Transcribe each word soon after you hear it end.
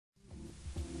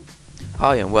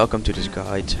Hi and welcome to this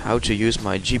guide how to use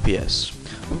my GPS.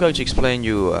 I'm going to explain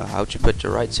you how to put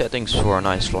the right settings for a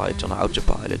nice flight on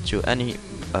autopilot to any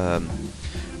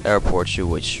airport you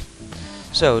wish.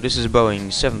 So this is a Boeing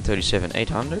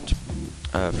 737-800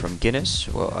 from Guinness.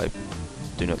 Well, I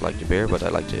do not like the beer, but I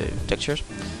like the textures.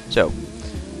 So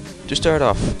to start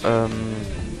off,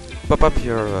 pop up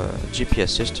your GPS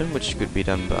system, which could be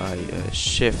done by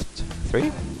Shift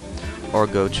 3, or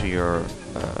go to your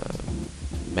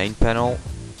main panel,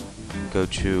 go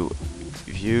to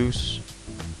views,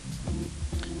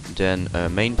 then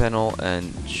main panel,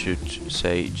 and should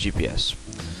say GPS.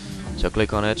 So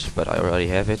click on it, but I already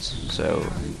have it, so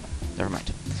never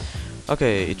mind.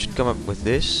 Okay, it should come up with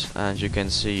this, and you can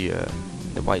see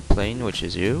the white plane, which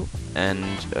is you, and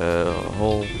a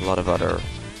whole lot of other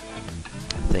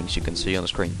things you can see on the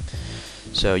screen.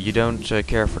 So you don't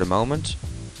care for the moment.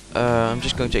 I'm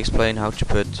just going to explain how to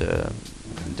put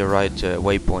the right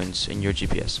waypoints in your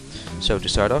GPS. So to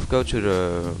start off, go to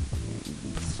the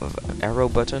arrow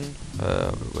button,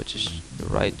 which is the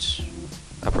right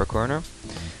upper corner.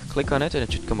 Click on it and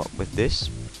it should come up with this.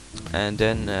 And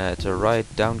then at the right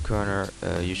down corner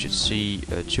you should see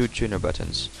two tuner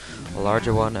buttons, a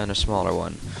larger one and a smaller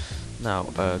one. Now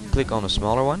click on the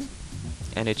smaller one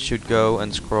and it should go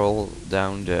and scroll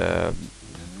down the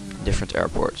different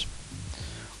airports.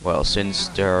 Well, since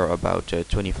there are about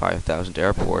 25,000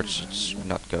 airports, it's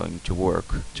not going to work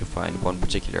to find one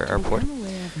particular airport.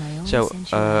 So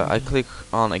I click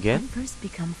on again,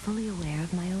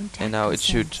 and now it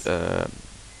should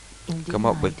come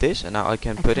up with this, and now I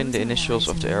can put in the initials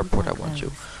of the airport I want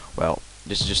to. Well,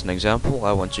 this is just an example.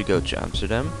 I want to go to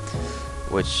Amsterdam,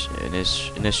 which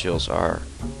initials are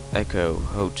Echo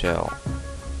Hotel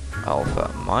Alpha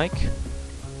Mike,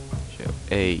 so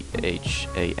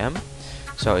AHAM.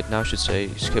 So it now should say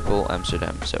Schiphol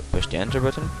Amsterdam. So push the enter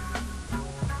button.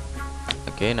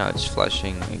 Okay, now it's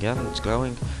flashing again, it's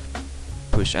glowing.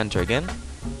 Push enter again.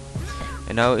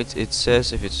 And now it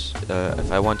says if it's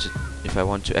if I want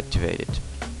to activate it.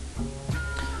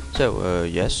 So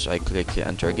yes, I click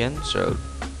enter again, so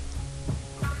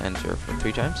enter for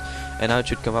 3 times. And now it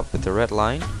should come up with the red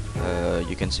line.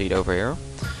 You can see it over here.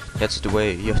 That's the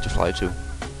way you have to fly to.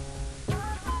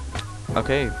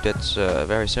 Okay, that's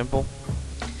very simple.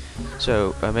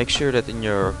 So make sure that in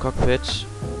your cockpit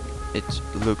it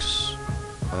looks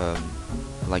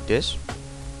like this.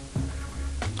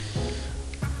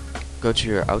 Go to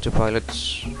your autopilot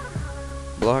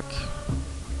block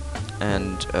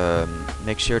and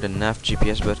make sure the nav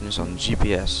GPS button is on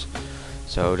GPS.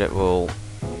 So that will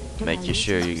make you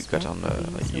sure you got on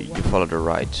you follow the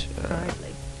right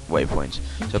waypoint.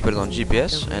 So put it on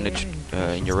GPS, and it should,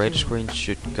 in your radar screen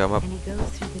should come up.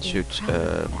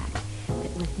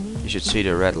 You should see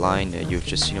the red line you've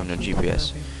just seen on your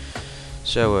GPS.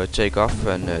 So take off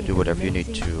and do whatever you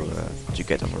need to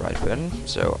get on the right button.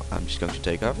 So I'm just going to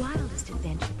take off.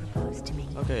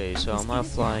 Okay, so I'm now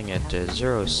flying at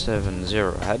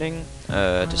 070 heading,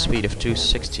 at the speed of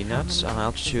 260 knots on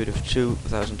altitude of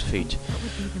 2,000 feet.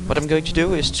 What I'm going to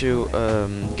do is to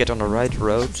get on the right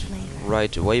road,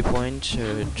 right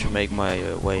waypoint, to make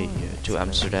my way to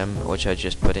Amsterdam, which I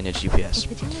just put in a GPS.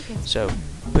 So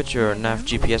put your nav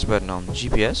GPS button on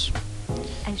GPS.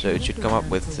 So it should come up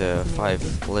with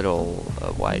 5 little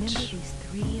white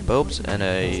bulbs and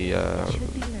a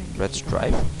red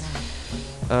stripe.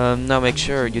 Now make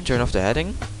sure you turn off the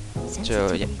heading.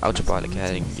 So yeah, autopilot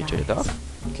heading, you turn it off.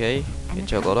 Okay, you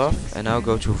toggle it off, and now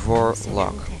go to VOR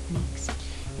lock.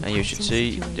 And you should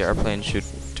see the airplane should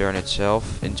turn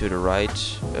itself into the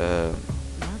right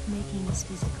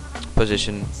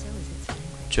position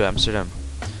to Amsterdam.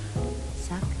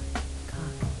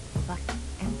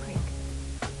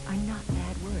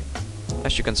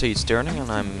 As you can see, it's turning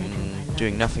and I'm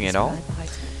doing nothing at all.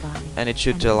 And it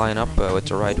should line up with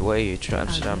the right way to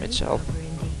Amsterdam itself.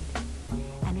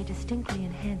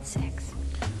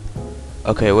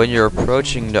 Okay, when you're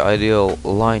approaching the ideal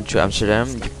line to Amsterdam,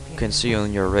 you can see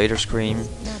on your radar screen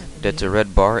that the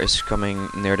red bar is coming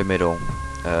near the middle.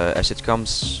 As it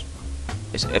comes,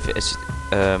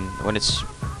 when it's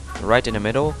right in the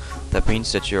middle, that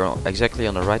means that you're exactly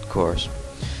on the right course.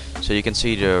 So you can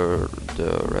see the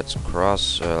red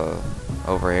cross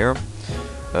over here,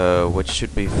 which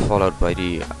should be followed by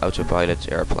the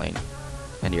autopilot airplane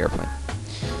and the airplane.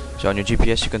 So on your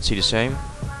GPS you can see the same.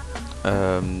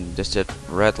 There's that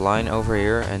red line over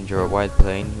here and your white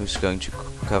plane who's going to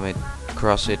come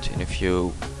cross it in a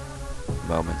few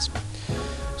moments.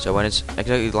 So when it's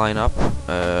exactly lined up,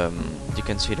 you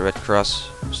can see the red cross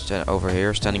over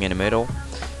here standing in the middle,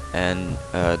 and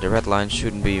the red line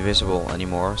shouldn't be visible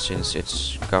anymore since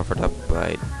it's covered up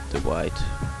by the white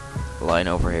line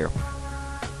over here.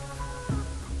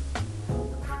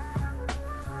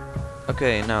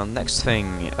 Okay, now next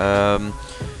thing,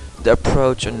 the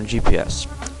approach on GPS.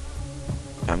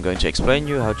 I'm going to explain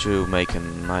you how to make a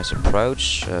nice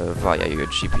approach via your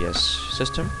GPS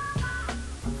system.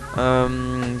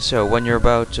 So when you're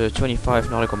about 25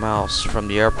 nautical miles from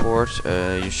the airport,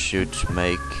 you should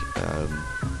make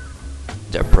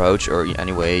the approach, or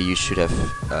anyway you should have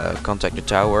contact the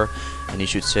tower, and you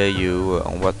should say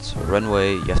on what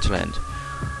runway you have to land.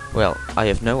 Well, I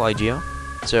have no idea,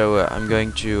 so I'm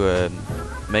going to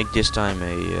make this time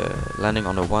a landing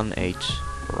on a 18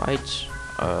 right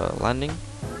landing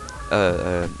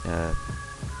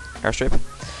airstrip.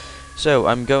 So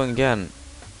I'm going again.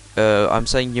 I'm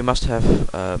saying you must have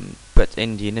put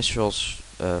in the initials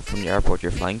from the airport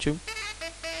you're flying to.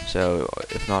 So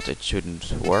if not, it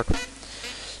shouldn't work.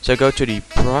 So go to the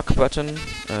proc button,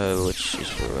 which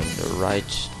is in the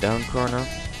right down corner.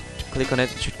 Click on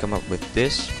it. It should come up with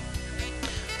this.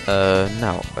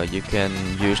 Now you can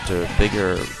use the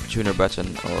bigger tuner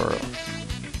button or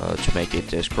to make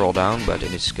it scroll down, but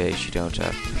in this case you don't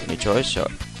have any choice. So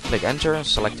click enter and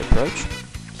select approach.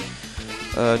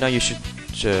 Now you should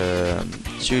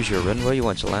choose your runway you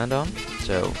want to land on.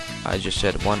 So I just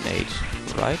said 18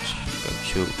 right.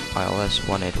 Go to ILS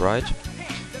 18 right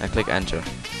and click enter.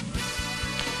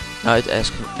 Now it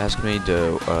asks me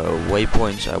the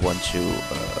waypoints I want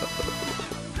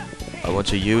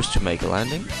to use to make a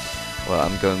landing. Well,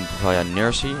 I'm going via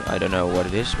inertia. I don't know what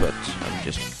it is, but I'm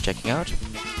just checking out.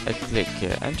 I click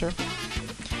enter.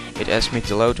 It asks me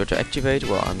to load or to activate.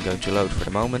 Well, I'm going to load for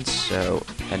the moment, so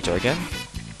enter again.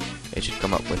 It should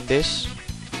come up with this.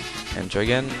 Enter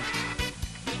again.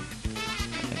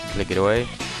 And click it away.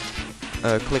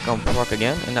 Click on proc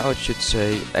again, and now it should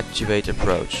say activate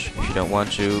approach. If you don't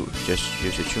want to, just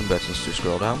use your tune buttons to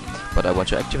scroll down, but I want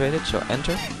to activate it, so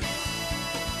enter.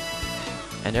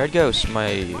 And there it goes.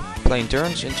 My plane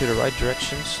turns into the right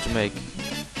directions to make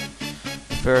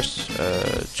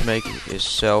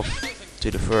itself to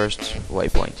the first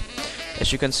waypoint.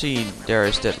 As you can see, there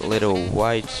is that little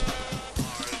white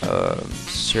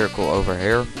circle over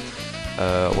here,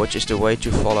 which is the way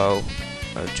to follow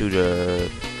to the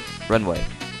runway.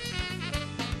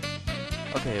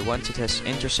 Okay, once it has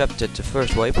intercepted the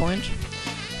first waypoint,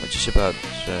 which is about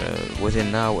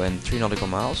within now and 3 nautical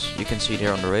miles, you can see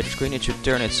there on the radar screen, it should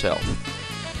turn itself.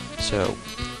 So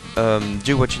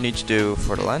do what you need to do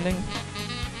for the landing.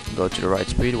 Go to the right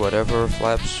speed, whatever,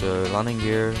 flaps, landing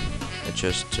gear,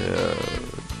 adjust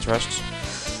thrust,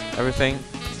 everything.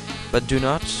 But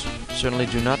certainly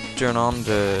do not turn off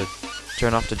the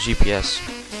GPS.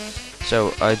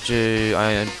 So I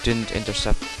didn't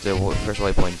intercept the first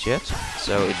waypoint yet,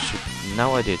 so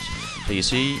now I did. So you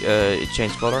see, it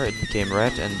changed color, it became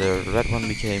red, and the red one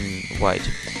became white.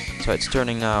 So it's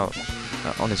turning now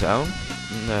on its own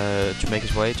to make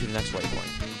its way to the next waypoint.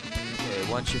 Okay,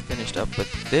 once you've finished up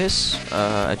with this,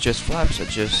 adjust flaps,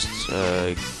 adjust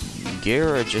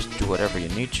gear, adjust do whatever you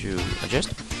need to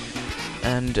adjust.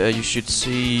 And you should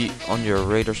see on your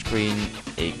radar screen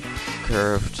a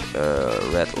curved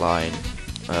red line,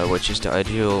 which is the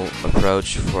ideal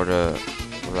approach for the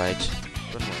right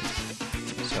runway.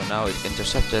 So now it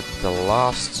intercepted the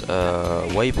last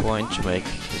waypoint to make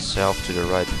itself to the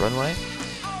right runway.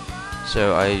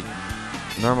 So I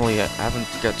normally haven't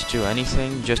got to do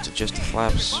anything, just adjust the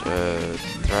flaps,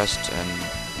 thrust, and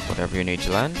whatever you need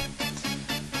to land.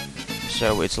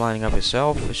 So it's lining up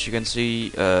itself. As you can see,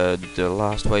 the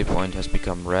last waypoint has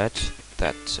become red.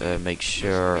 That makes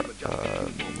sure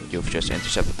you've just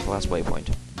intercepted the last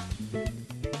waypoint.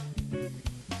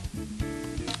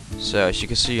 So as you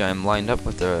can see, I'm lined up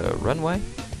with the runway,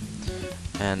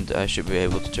 and I should be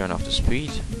able to turn off the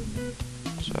speed.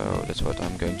 So that's what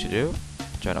I'm going to do.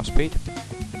 Turn off speed.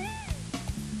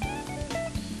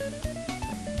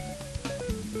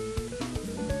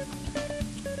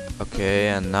 Okay,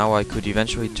 and now I could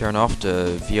eventually turn off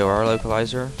the VOR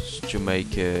localizer to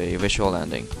make a visual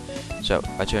landing. So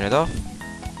I turn it off,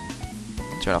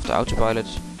 turn off the autopilot,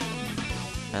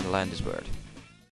 and land this bird.